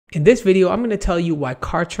In this video, I'm going to tell you why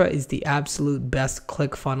Kartra is the absolute best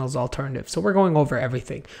ClickFunnels alternative. So we're going over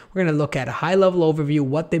everything. We're going to look at a high-level overview,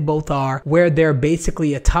 what they both are, where they're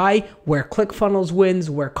basically a tie, where ClickFunnels wins,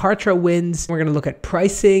 where Kartra wins. We're going to look at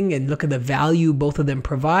pricing and look at the value both of them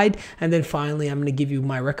provide. And then finally, I'm going to give you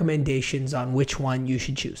my recommendations on which one you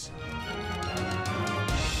should choose.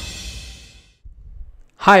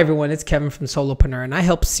 Hi everyone, it's Kevin from Solopreneur, and I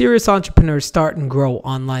help serious entrepreneurs start and grow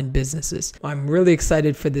online businesses. I'm really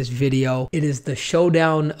excited for this video. It is the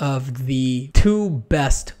showdown of the two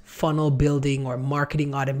best funnel building or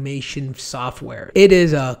marketing automation software. It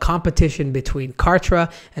is a competition between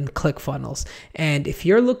Kartra and ClickFunnels. And if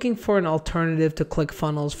you're looking for an alternative to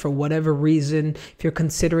ClickFunnels for whatever reason, if you're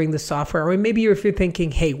considering the software, or maybe if you're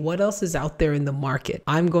thinking, hey, what else is out there in the market?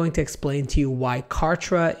 I'm going to explain to you why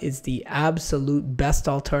Kartra is the absolute best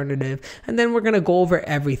alternative. And then we're going to go over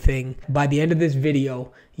everything. By the end of this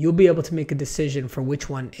video, you'll be able to make a decision for which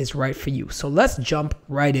one is right for you. So let's jump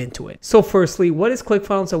right into it. So firstly, what is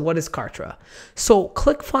ClickFunnels and what is Kartra? So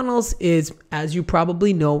ClickFunnels is, as you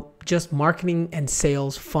probably know, just marketing and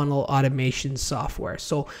sales funnel automation software.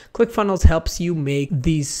 So ClickFunnels helps you make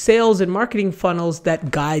these sales and marketing funnels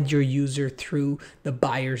that guide your user through the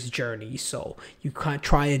buyer's journey. So you can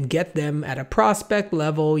try and get them at a prospect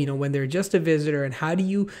level, when they're just a visitor, and how do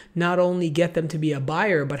you not only get them to be a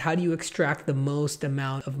buyer, but how do you extract the most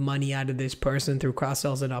amount of money out of this person through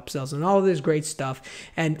cross-sells and upsells and all of this great stuff.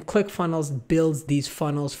 And ClickFunnels builds these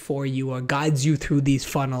funnels for you or guides you through these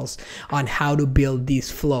funnels on how to build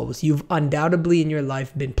these flows. You've undoubtedly in your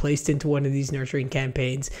life been placed into one of these nurturing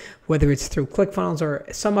campaigns, whether it's through ClickFunnels or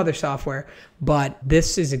some other software, but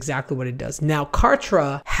this is exactly what it does. Now,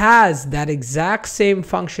 Kartra has that exact same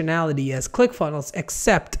functionality as ClickFunnels,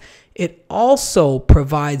 except it also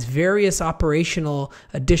provides various operational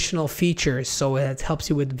additional features. So it helps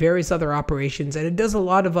you with various other operations, and it does a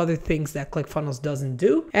lot of other things that ClickFunnels doesn't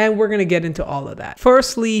do. And we're going to get into all of that.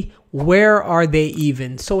 Firstly, where are they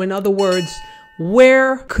even? So in other words,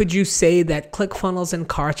 where could you say that ClickFunnels and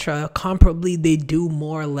Kartra comparably, they do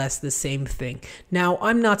more or less the same thing? Now,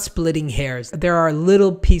 I'm not splitting hairs. There are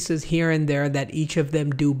little pieces here and there that each of them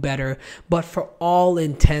do better, but for all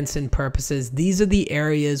intents and purposes, these are the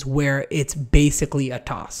areas where it's basically a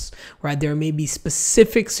toss, right? There may be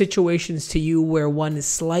specific situations to you where one is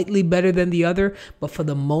slightly better than the other, but for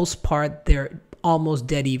the most part, they're almost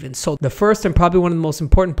dead even. So the first and probably one of the most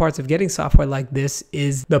important parts of getting software like this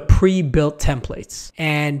is the pre-built templates.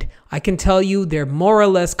 And I can tell you they're more or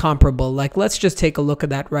less comparable. Like, let's just take a look at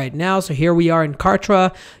that right now. So here we are in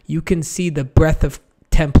Kartra. You can see the breadth of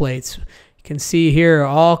templates. You can see here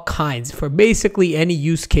all kinds for basically any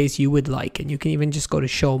use case you would like. And you can even just go to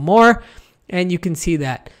show more and you can see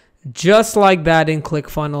that. Just like that in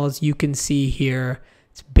ClickFunnels, you can see here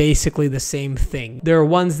it's basically the same thing. There are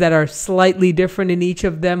ones that are slightly different in each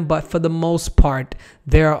of them, but for the most part,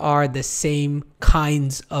 there are the same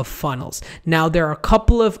kinds of funnels. Now, there are a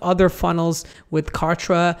couple of other funnels with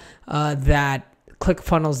Kartra that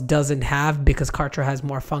ClickFunnels doesn't have because Kartra has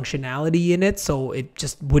more functionality in it, so it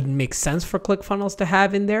just wouldn't make sense for ClickFunnels to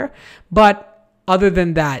have in there. But other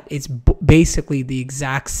than that, it's basically the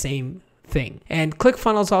exact same thing. And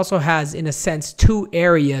ClickFunnels also has, in a sense, two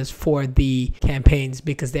areas for the campaigns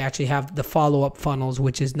because they actually have the follow-up funnels,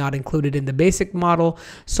 which is not included in the basic model.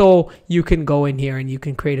 So you can go in here and you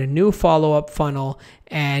can create a new follow-up funnel.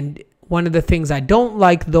 And one of the things I don't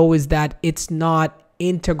like, though, is that it's not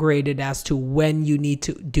integrated as to when you need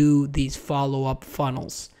to do these follow-up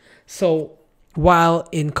funnels. So while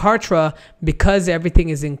in Kartra, because everything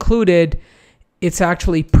is included, it's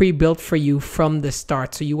actually pre-built for you from the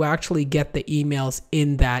start. So you actually get the emails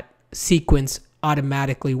in that sequence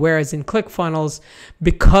automatically. Whereas in ClickFunnels,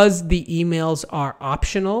 because the emails are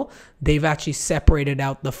optional, they've actually separated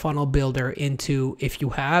out the funnel builder into if you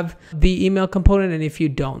have the email component and if you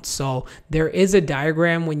don't. So there is a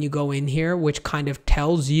diagram when you go in here, which kind of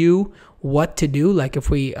tells you what to do. Like if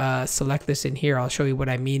we select this in here, I'll show you what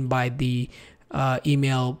I mean by the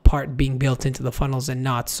email part being built into the funnels and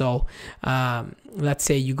not. So let's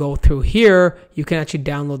say you go through here, you can actually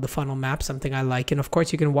download the funnel map, something I like. And of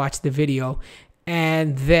course you can watch the video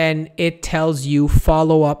and then it tells you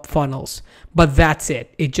follow-up funnels, but that's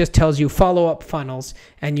it. It just tells you follow-up funnels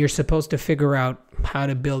and you're supposed to figure out how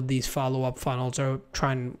to build these follow-up funnels or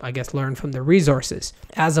try and, I guess, learn from the resources.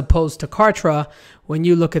 As opposed to Kartra, when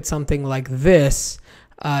you look at something like this,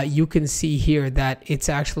 you can see here that it's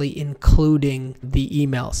actually including the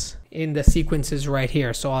emails in the sequences right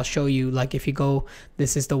here. So I'll show you, like if you go,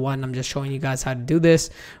 this is the one, I'm just showing you guys how to do this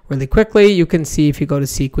really quickly. You can see if you go to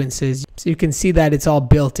sequences, so you can see that it's all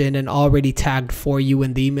built in and already tagged for you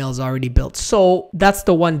and the email is already built. So that's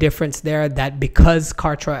the one difference there, that because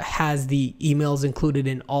Kartra has the emails included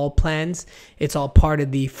in all plans, it's all part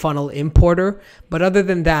of the funnel importer. But other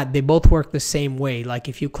than that, they both work the same way. Like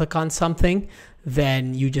if you click on something,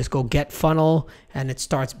 then you just go get funnel and it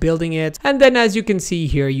starts building it. And then as you can see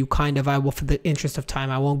here, you kind of, I will, for the interest of time,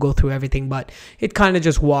 I won't go through everything, but it kind of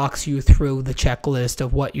just walks you through the checklist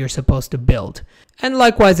of what you're supposed to build. And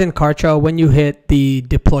likewise in Kartra, when you hit the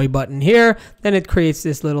deploy button here, then it creates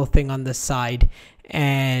this little thing on the side.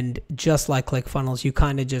 And just like ClickFunnels, you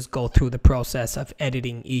kind of just go through the process of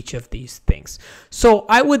editing each of these things. So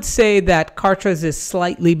I would say that Kartra's is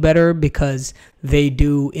slightly better because they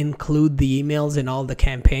do include the emails in all the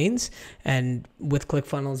campaigns. And with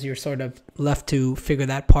ClickFunnels, you're sort of left to figure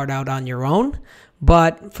that part out on your own.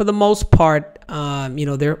 But for the most part, you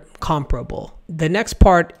know, they're comparable. The next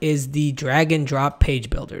part is the drag and drop page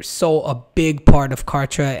builders. So a big part of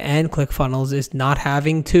Kartra and ClickFunnels is not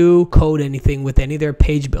having to code anything with any of their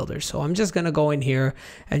page builders. So I'm just going to go in here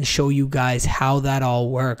and show you guys how that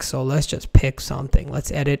all works. So let's just pick something.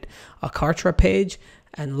 Let's edit a Kartra page.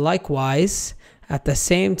 And likewise, at the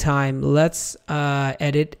same time, let's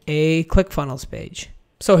edit a ClickFunnels page.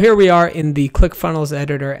 So here we are in the ClickFunnels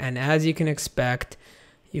editor, and as you can expect,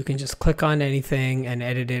 you can just click on anything and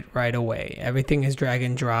edit it right away. Everything is drag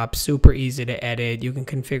and drop, super easy to edit. You can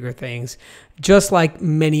configure things just like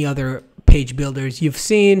many other page builders you've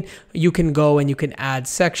seen. You can go and you can add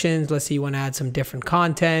sections. Let's say you want to add some different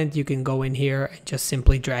content. You can go in here and just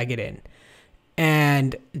simply drag it in.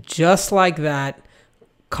 And just like that,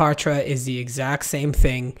 Kartra is the exact same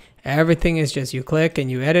thing. Everything is just you click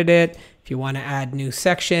and you edit it. If you want to add new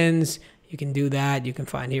sections, you can do that. You can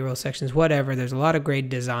find hero sections, whatever. There's a lot of great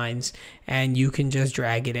designs and you can just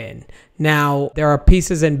drag it in. Now, there are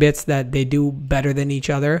pieces and bits that they do better than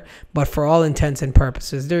each other, but for all intents and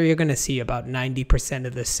purposes, there you're going to see about 90%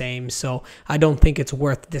 of the same. So I don't think it's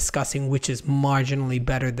worth discussing which is marginally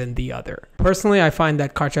better than the other. Personally, I find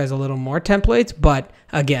that Kartra has a little more templates, but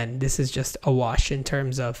again, this is just a wash in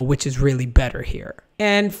terms of which is really better here.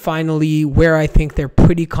 And finally, where I think they're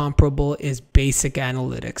pretty comparable is basic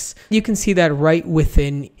analytics. You can see that right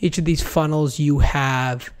within each of these funnels, you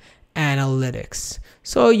have analytics.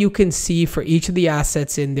 So you can see for each of the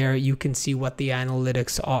assets in there, you can see what the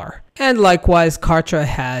analytics are. And likewise, Kartra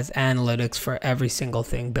has analytics for every single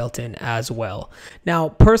thing built in as well. Now,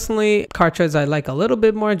 personally, Kartra's I like a little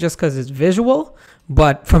bit more just because it's visual,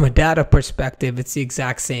 but from a data perspective, it's the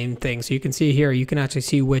exact same thing. So you can see here, you can actually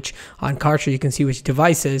see which, on Kartra, you can see which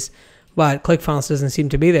devices, but ClickFunnels doesn't seem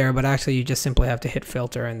to be there, but actually you just simply have to hit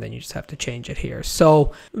filter and then you just have to change it here.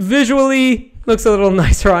 So visually looks a little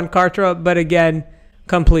nicer on Kartra, but again,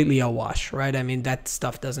 completely a wash, right? I mean, that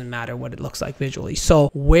stuff doesn't matter what it looks like visually. So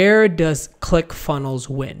where does ClickFunnels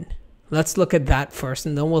win? Let's look at that first,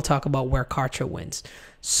 and then we'll talk about where Kartra wins.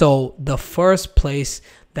 So the first place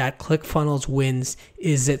that ClickFunnels wins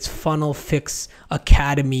is its FunnelFlix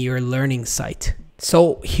Academy or learning site.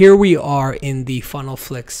 So here we are in the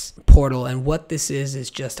FunnelFlix portal, and what this is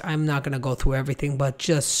just, I'm not going to go through everything, but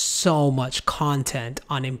just so much content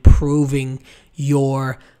on improving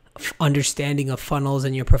your understanding of funnels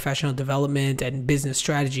and your professional development and business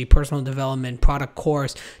strategy, personal development, product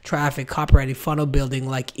course, traffic, copywriting, funnel building.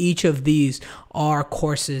 Like each of these are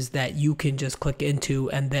courses that you can just click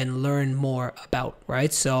into and then learn more about,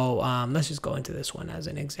 right? So let's just go into this one as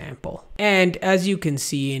an example. And as you can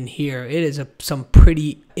see in here, it is some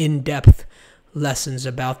pretty in-depth lessons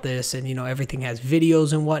about this, and you know, everything has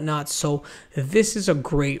videos and whatnot. So this is a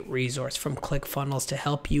great resource from ClickFunnels to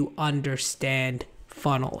help you understand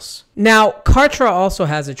funnels. Now, Kartra also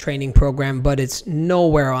has a training program, but it's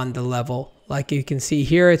nowhere on the level. Like you can see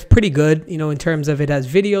here, it's pretty good, you know, in terms of it has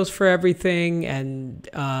videos for everything. And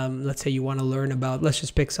let's say you want to learn about, let's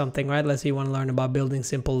just pick something, right? Let's say you want to learn about building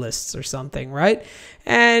simple lists or something, right?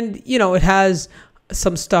 And, you know, it has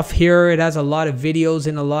some stuff here. It has a lot of videos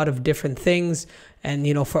and a lot of different things, and,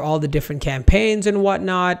 you know, for all the different campaigns and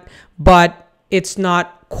whatnot, but it's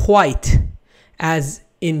not quite as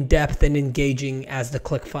in-depth and engaging as the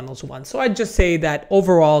ClickFunnels one. So I'd just say that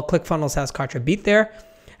overall, ClickFunnels has Kartra beat there.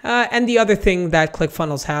 And the other thing that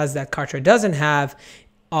ClickFunnels has that Kartra doesn't have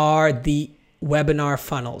are the webinar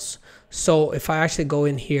funnels. So if I actually go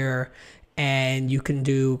in here and you can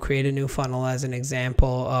create a new funnel as an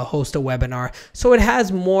example, host a webinar. So it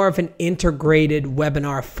has more of an integrated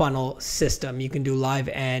webinar funnel system. You can do live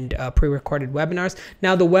and pre-recorded webinars.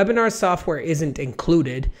 Now the webinar software isn't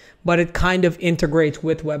included, but it kind of integrates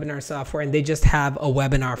with webinar software, and they just have a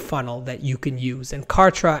webinar funnel that you can use. And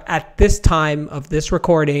Kartra at this time of this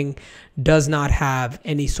recording does not have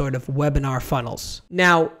any sort of webinar funnels.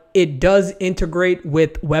 Now, it does integrate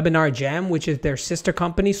with Webinar Jam, which is their sister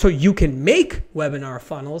company. So you can make webinar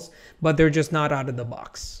funnels, but they're just not out of the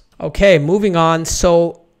box. Okay, moving on.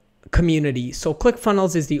 So community. So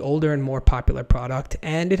Clickfunnels is the older and more popular product,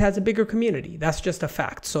 and it has a bigger community. That's just a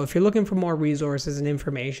fact. So if you're looking for more resources and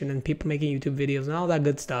information and people making YouTube videos and all that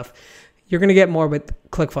good stuff, you're going to get more with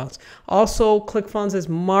Clickfunnels. Also, Clickfunnels is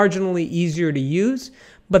marginally easier to use,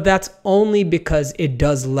 but that's only because it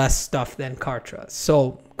does less stuff than Kartra.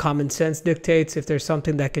 So common sense dictates if there's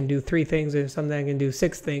something that can do 3 things or something that can do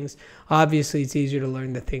 6 things, obviously it's easier to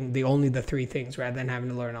learn only the 3 things rather than having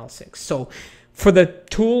to learn all 6. So for the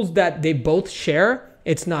tools that they both share,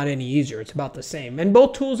 it's not any easier. It's about the same. And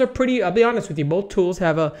both tools are pretty, I'll be honest with you, both tools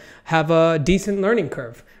have a decent learning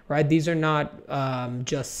curve, right? These are not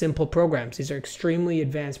just simple programs. These are extremely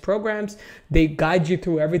advanced programs. They guide you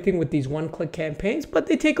through everything with these one-click campaigns, but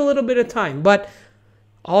they take a little bit of time. But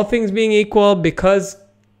all things being equal, because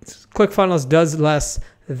Clickfunnels does less,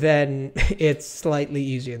 then it's slightly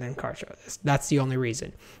easier than Kartra. That's the only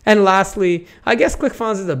reason. And lastly, I guess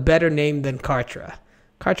Clickfunnels is a better name than Kartra.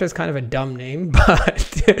 Kartra is kind of a dumb name,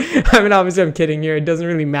 but I mean, obviously I'm kidding here. It doesn't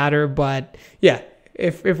really matter, but yeah,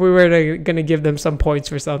 if we were going to give them some points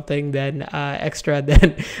for something, then extra,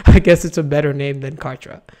 then I guess it's a better name than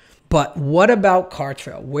Kartra. But what about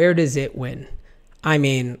Kartra? Where does it win? I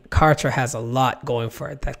mean, Kartra has a lot going for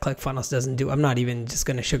it that Clickfunnels doesn't do. I'm not even just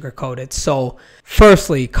going to sugarcoat it. So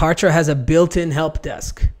firstly, Kartra has a built-in help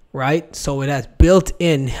desk, right? So it has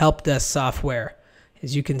built-in help desk software,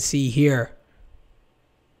 as you can see here,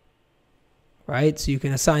 right? So you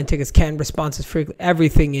can assign tickets, canned responses, frequently,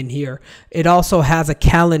 everything in here. It also has a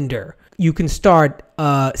calendar. You can start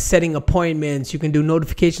setting appointments. You can do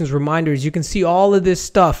notifications, reminders. You can see all of this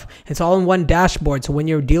stuff. It's all in one dashboard. So when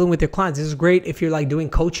you're dealing with your clients, this is great if you're like doing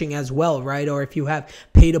coaching as well, right? Or if you have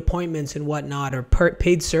paid appointments and whatnot, or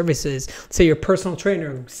paid services. Say you're a personal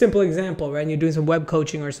trainer, simple example, right? And you're doing some web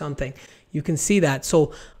coaching or something. You can see that.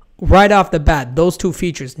 So right off the bat, those 2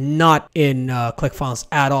 features not in Clickfunnels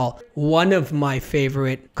at all. One of my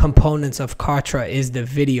favorite components of Kartra is the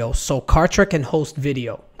video. So Kartra can host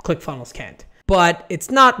video. Clickfunnels can't. But it's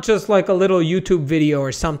not just like a little YouTube video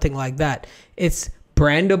or something like that. It's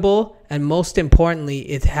brandable, and most importantly,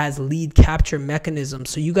 it has lead capture mechanisms.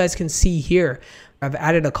 So you guys can see here, I've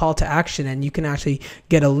added a call to action, and you can actually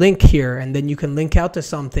get a link here, and then you can link out to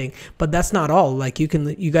something. But that's not all. Like you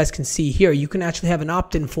guys can see here, you can actually have an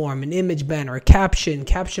opt-in form, an image banner, a caption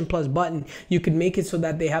plus button. You can make it so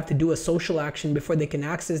that they have to do a social action before they can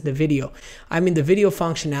access the video. I mean, the video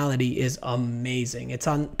functionality is amazing. It's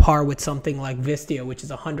on par with something like Vistia, which is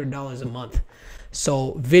 $100 a month.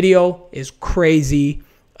 So video is crazy.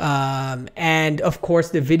 And of course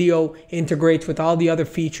the video integrates with all the other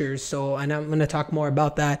features. So, and I'm going to talk more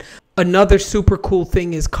about that. Another super cool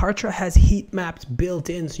thing is Kartra has heat maps built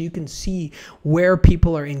in, so you can see where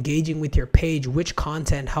people are engaging with your page, which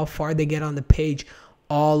content, how far they get on the page,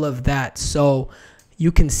 all of that. So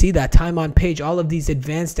you can see that time on page, all of these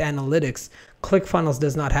advanced analytics. Clickfunnels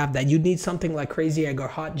does not have that. You'd need something like Crazy Egg or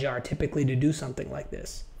Hotjar typically to do something like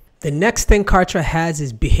this. The next thing Kartra has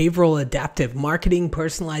is behavioral adaptive marketing,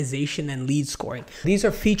 personalization, and lead scoring. These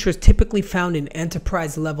are features typically found in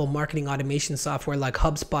enterprise level marketing automation software like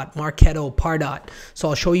HubSpot, Marketo, Pardot. So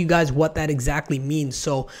I'll show you guys what that exactly means.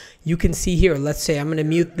 So you can see here, let's say I'm going to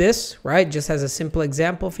mute this, right? Just as a simple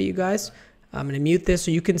example for you guys. I'm going to mute this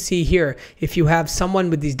so you can see here if you have someone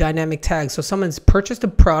with these dynamic tags. So someone's purchased a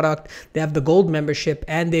product, they have the gold membership,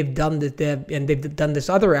 and they've done this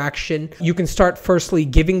other action. You can start firstly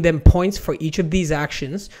giving them points for each of these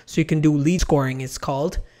actions. So you can do lead scoring, it's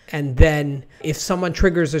called. And then if someone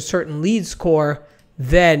triggers a certain lead score,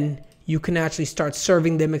 then you can actually start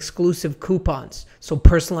serving them exclusive coupons. So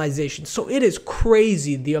personalization. So it is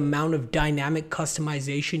crazy the amount of dynamic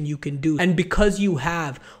customization you can do. And because you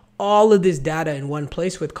have all of this data in one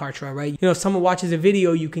place with Kartra, right? You know, if someone watches a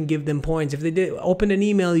video, you can give them points. If they did open an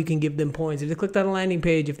email, you can give them points. If they clicked on a landing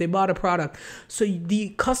page, if they bought a product. So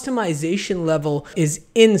the customization level is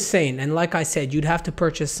insane. And like I said, you'd have to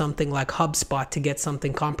purchase something like HubSpot to get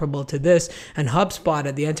something comparable to this. And HubSpot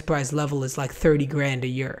at the enterprise level is like 30 grand a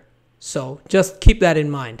year. So just keep that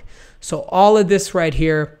in mind. So all of this right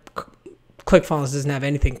here, ClickFunnels doesn't have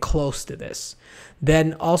anything close to this.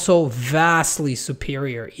 Then also vastly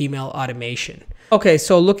superior email automation. Okay,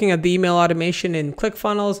 so looking at the email automation in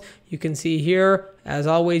ClickFunnels, you can see here, as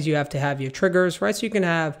always, you have to have your triggers, right? So you can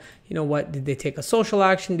have, you know what, did they take a social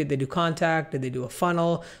action? Did they do contact? Did they do a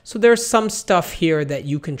funnel? So there's some stuff here that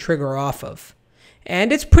you can trigger off of.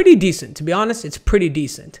 And it's pretty decent. To be honest, it's pretty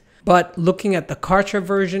decent. But looking at the Kartra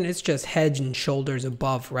version, it's just head and shoulders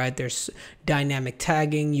above, right? There's dynamic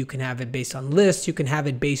tagging. You can have it based on lists. You can have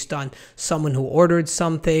it based on someone who ordered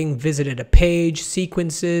something, visited a page,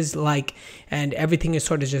 sequences, and everything is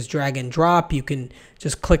sort of just drag and drop. You can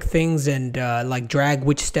just click things and drag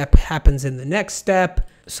which step happens in the next step.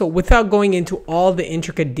 So without going into all the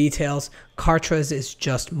intricate details, Kartra's is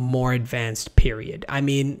just more advanced, period. I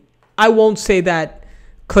mean, I won't say that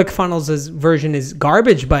ClickFunnels' version is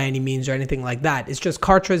garbage by any means or anything like that. It's just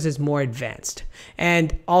Kartra's is more advanced.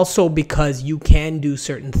 And also because you can do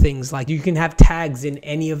certain things, like you can have tags in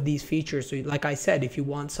any of these features. So like I said, if you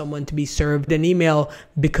want someone to be served an email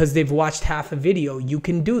because they've watched half a video, you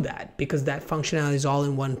can do that because that functionality is all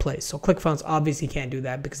in one place. So ClickFunnels obviously can't do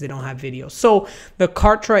that because they don't have videos. So the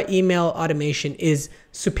Kartra email automation is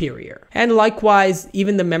superior. And likewise,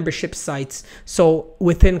 even the membership sites. So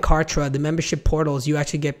within Kartra, the membership portals, you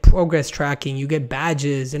actually get progress tracking, you get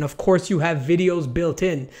badges, and of course you have videos built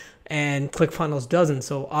in, and ClickFunnels doesn't.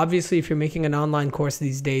 So obviously, if you're making an online course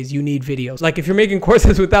these days, you need videos. Like if you're making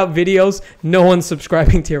courses without videos, no one's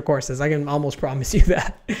subscribing to your courses. I can almost promise you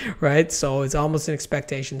that, right? So it's almost an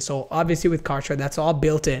expectation. So obviously with Kartra, that's all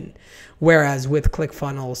built in. Whereas with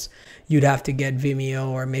ClickFunnels, you'd have to get Vimeo,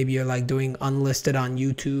 or maybe you're like doing unlisted on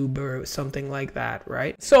YouTube or something like that,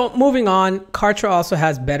 right? So moving on, Kartra also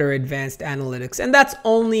has better advanced analytics, and that's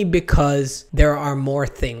only because there are more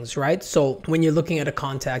things, right? So when you're looking at a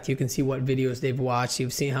contact, you can see what videos they've watched.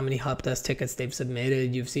 You've seen how many Helpdesk tickets they've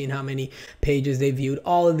submitted. You've seen how many pages they viewed,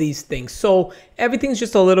 all of these things. So everything's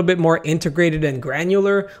just a little bit more integrated and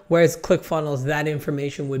granular, whereas ClickFunnels, that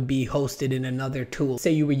information would be hosted in another tool.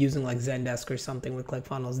 Say you were using like Zendesk or something with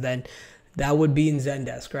ClickFunnels, then that would be in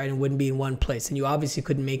Zendesk, right? It wouldn't be in one place. And you obviously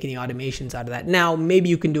couldn't make any automations out of that. Now, maybe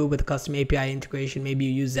you can do it with a custom API integration. Maybe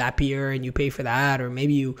you use Zapier and you pay for that, or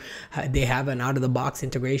maybe they have an out-of-the-box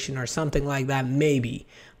integration or something like that, maybe.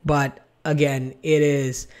 But again, it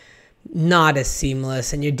is not as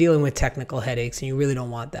seamless, and you're dealing with technical headaches, and you really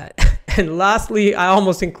don't want that. And lastly, I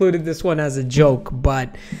almost included this one as a joke,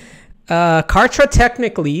 but Kartra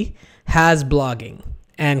technically has blogging,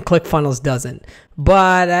 and ClickFunnels doesn't.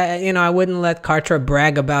 But, I wouldn't let Kartra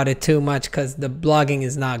brag about it too much because the blogging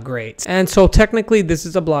is not great. And so technically this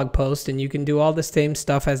is a blog post, and you can do all the same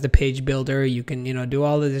stuff as the page builder. You can, do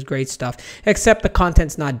all of this great stuff, except the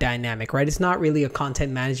content's not dynamic, right? It's not really a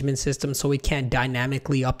content management system, so we can't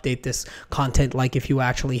dynamically update this content like if you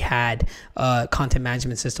actually had a content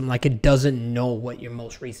management system. Like, it doesn't know what your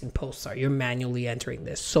most recent posts are. You're manually entering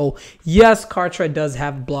this. So yes, Kartra does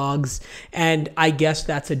have blogs, and I guess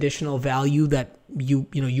that's additional value that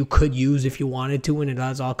you could use if you wanted to, and it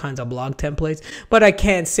has all kinds of blog templates, but I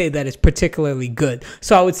can't say that it's particularly good.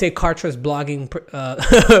 So I would say Kartra's blogging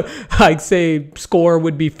I'd say score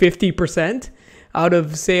would be 50% out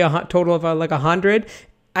of, say, a total of like 100.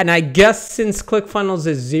 And I guess since ClickFunnels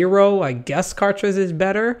is 0, I guess Kartra's is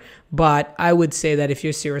better. But I would say that if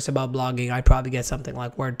you're serious about blogging, I'd probably get something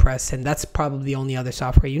like WordPress. And that's probably the only other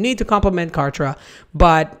software you need to complement Kartra.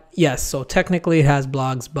 But yes, so technically it has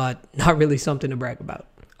blogs, but not really something to brag about.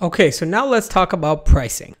 Okay, so now let's talk about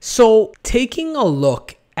pricing. So taking a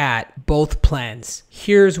look at both plans,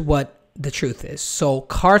 here's what the truth is. So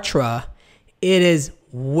Kartra, it is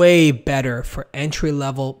way better for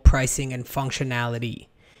entry-level pricing and functionality,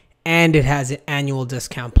 and it has annual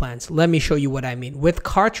discount plans. Let me show you what I mean. With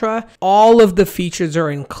Kartra, all of the features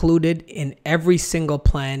are included in every single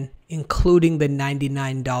plan, including the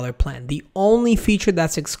 $99 plan. The only feature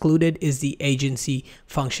that's excluded is the agency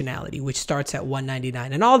functionality, which starts at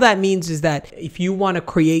 $199. And all that means is that if you want to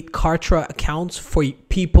create Kartra accounts for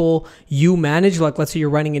people you manage, like let's say you're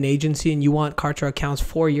running an agency and you want Kartra accounts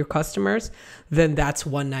for your customers, then that's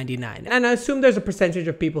 $199. And I assume there's a percentage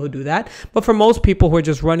of people who do that, but for most people who are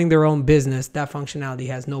just running their own business, that functionality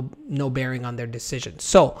has no bearing on their decision.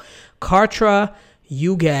 So Kartra,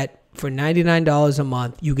 you get for $99 a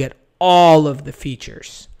month, you get all of the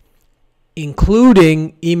features,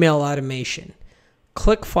 including email automation.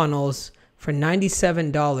 ClickFunnels, for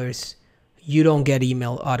 $97, you don't get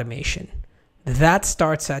email automation. That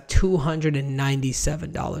starts at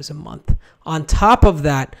 $297 a month. On top of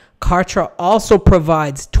that, Kartra also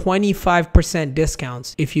provides 25%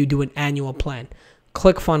 discounts if you do an annual plan.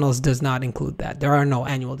 ClickFunnels does not include that. There are no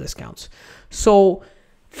annual discounts. So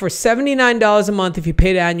for $79 a month if you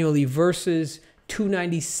paid annually versus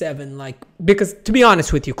 $297, like, because to be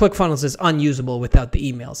honest with you, ClickFunnels is unusable without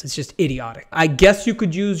the emails. It's just idiotic. I guess you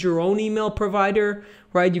could use your own email provider,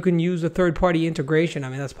 right? You can use a third-party integration. I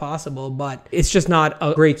mean, that's possible, but it's just not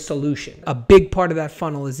a great solution. A big part of that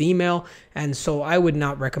funnel is email, and so I would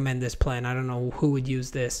not recommend this plan. I don't know who would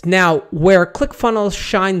use this. Now, where ClickFunnels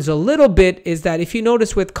shines a little bit is that if you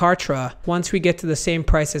notice with Kartra, once we get to the same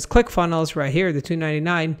price as ClickFunnels right here, the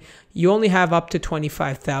 $299, you only have up to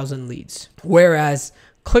 25,000 leads, whereas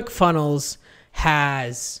ClickFunnels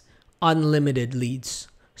has unlimited leads.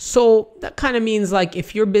 So that kind of means, like,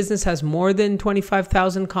 if your business has more than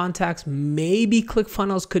 25,000 contacts, maybe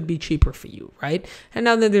ClickFunnels could be cheaper for you, right? And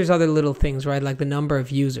now then there's other little things, right? Like the number of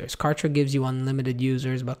users. Kartra gives you unlimited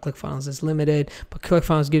users, but ClickFunnels is limited. But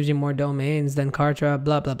ClickFunnels gives you more domains than Kartra,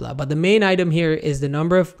 blah, blah, blah. But the main item here is the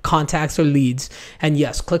number of contacts or leads. And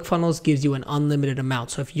yes, ClickFunnels gives you an unlimited amount.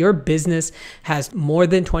 So if your business has more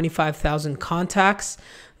than 25,000 contacts,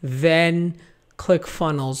 then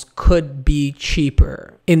ClickFunnels could be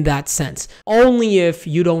cheaper in that sense, only if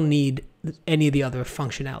you don't need any of the other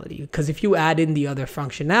functionality. Because if you add in the other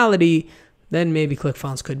functionality, then maybe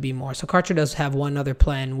ClickFunnels could be more. So Kartra does have one other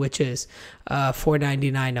plan, which is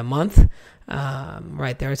 $4.99 a month.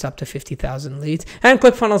 Right there, it's up to 50,000 leads. And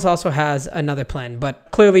ClickFunnels also has another plan, but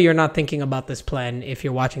clearly you're not thinking about this plan if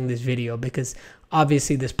you're watching this video, because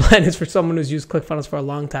obviously this plan is for someone who's used ClickFunnels for a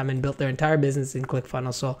long time and built their entire business in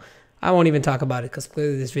ClickFunnels. So I won't even talk about it because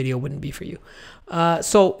clearly this video wouldn't be for you.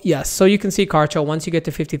 So yes, so you can see Kartra, once you get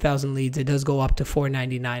to 50,000 leads, it does go up to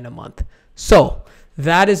 $4.99 a month. So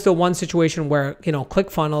that is the one situation where, you know,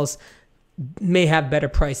 ClickFunnels may have better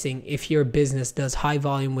pricing if your business does high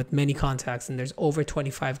volume with many contacts and there's over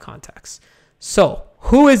 25 contacts. So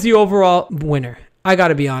who is the overall winner? I got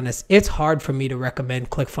to be honest, it's hard for me to recommend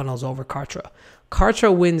ClickFunnels over Kartra.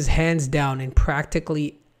 Kartra wins hands down in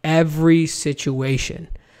practically every situation.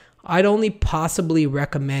 I'd only possibly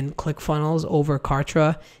recommend ClickFunnels over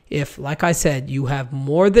Kartra if, like I said, you have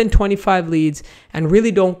more than 25 leads and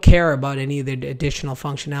really don't care about any of the additional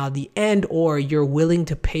functionality, and or you're willing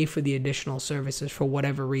to pay for the additional services for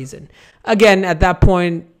whatever reason. Again, at that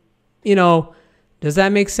point, you know, does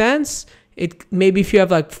that make sense? Maybe if you have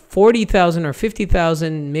like 40,000 or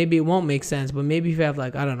 50,000, maybe it won't make sense. But maybe if you have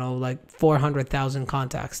like, I don't know, like 400,000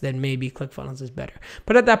 contacts, then maybe ClickFunnels is better.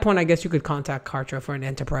 But at that point, I guess you could contact Kartra for an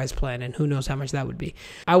enterprise plan, and who knows how much that would be.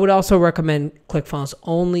 I would also recommend ClickFunnels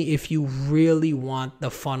only if you really want the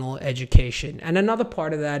funnel education. And another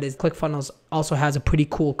part of that is ClickFunnels also has a pretty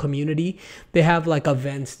cool community. They have like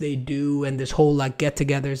events they do and this whole like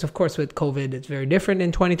get-togethers. Of course, with COVID, it's very different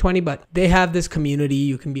in 2020, but they have this community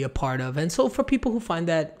you can be a part of. And so for people who find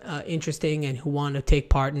that interesting and who want to take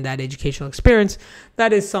part in that educational experience,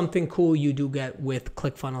 that is something cool you do get with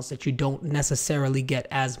ClickFunnels that you don't necessarily get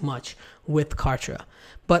as much with Kartra.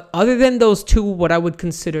 But other than those two, what I would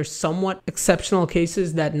consider somewhat exceptional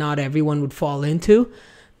cases that not everyone would fall into,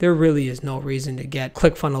 there really is no reason to get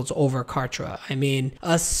ClickFunnels over Kartra. I mean,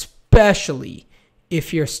 especially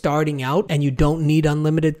if you're starting out and you don't need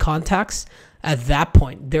unlimited contacts. At that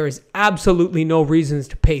point, there is absolutely no reasons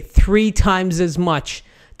to pay 3 times as much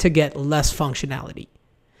to get less functionality.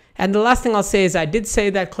 And the last thing I'll say is I did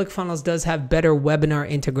say that ClickFunnels does have better webinar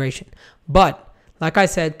integration. But like I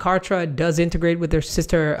said, Kartra does integrate with their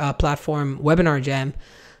sister platform, Webinar Jam.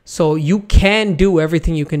 So you can do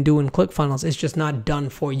everything you can do in ClickFunnels. It's just not done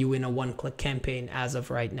for you in a one-click campaign as of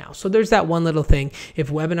right now. So there's that one little thing. If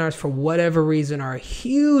webinars for whatever reason are a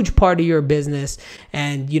huge part of your business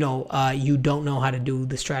and you don't know how to do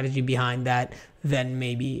the strategy behind that, then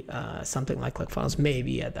maybe something like ClickFunnels,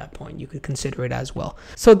 maybe at that point you could consider it as well.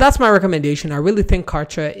 So that's my recommendation. I really think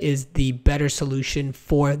Kartra is the better solution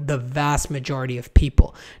for the vast majority of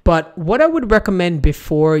people. But what I would recommend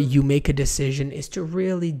before you make a decision is to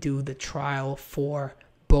really do the trial for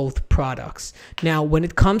both products. Now, when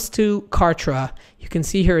it comes to Kartra, you can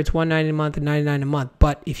see here it's $190 a month and $99 a month.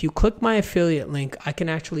 But if you click my affiliate link, I can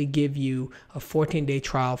actually give you a 14-day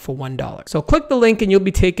trial for $1. So click the link and you'll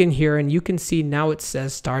be taken here, and you can see now it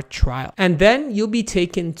says start trial. And then you'll be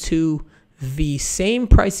taken to the same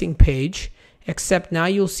pricing page, except now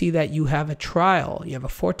you'll see that you have a trial. You have a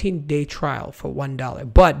 14-day trial for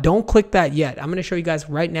 $1. But don't click that yet. I'm going to show you guys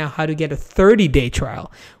right now how to get a 30-day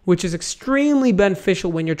trial, which is extremely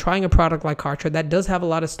beneficial when you're trying a product like Kartra that does have a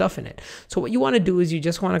lot of stuff in it. So what you want to do is you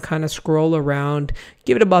just want to kind of scroll around,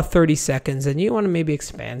 give it about 30 seconds, and you want to maybe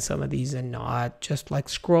expand some of these and not. Just like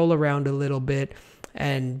scroll around a little bit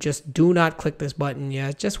and just do not click this button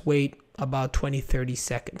yet. Just wait about 20-30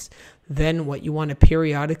 seconds. Then what you want to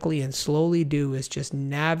periodically and slowly do is just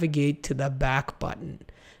navigate to the back button.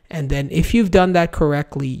 And then if you've done that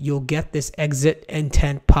correctly, you'll get this exit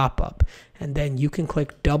intent pop-up. And then you can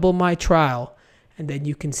click double my trial. And then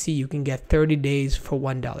you can see you can get 30 days for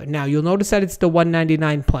 $1. Now you'll notice that it's the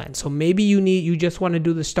 $199 plan. So maybe you just want to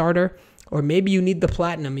do the starter, or maybe you need the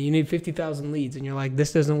platinum and you need 50,000 leads and you're like,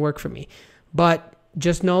 this doesn't work for me. But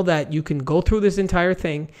just know that you can go through this entire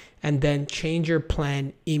thing and then change your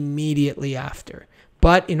plan immediately after.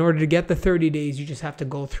 But in order to get the 30 days, you just have to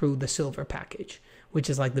go through the silver package, which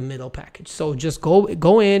is like the middle package. So just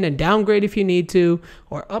go in and downgrade if you need to,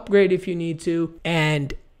 or upgrade if you need to,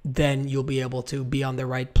 and then you'll be able to be on the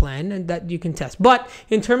right plan and that you can test. But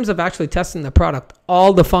in terms of actually testing the product,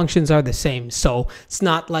 all the functions are the same. So it's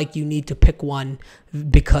not like you need to pick one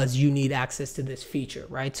because you need access to this feature,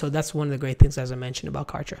 right? So that's one of the great things, as I mentioned, about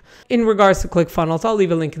Kartra. In regards to ClickFunnels, I'll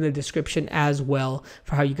leave a link in the description as well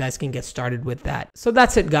for how you guys can get started with that. So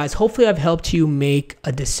that's it, guys. Hopefully I've helped you make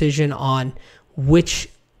a decision on which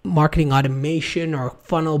marketing automation or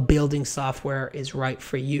funnel building software is right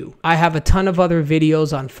for you. I have a ton of other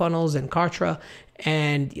videos on funnels and Kartra,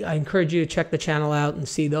 and I encourage you to check the channel out and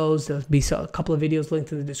see those. There'll be a couple of videos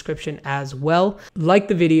linked in the description as well. Like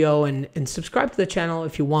the video and subscribe to the channel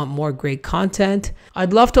if you want more great content.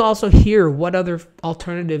 I'd love to also hear what other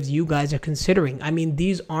alternatives you guys are considering. I mean,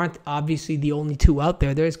 these aren't obviously the only two out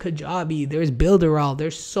there. There's Kajabi, there's Builderall,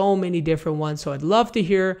 there's so many different ones. So I'd love to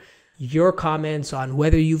hear your comments on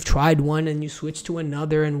whether you've tried one and you switched to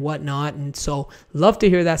another and whatnot. And so love to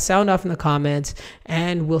hear that. Sound off in the comments,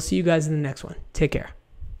 and we'll see you guys in the next one. Take care.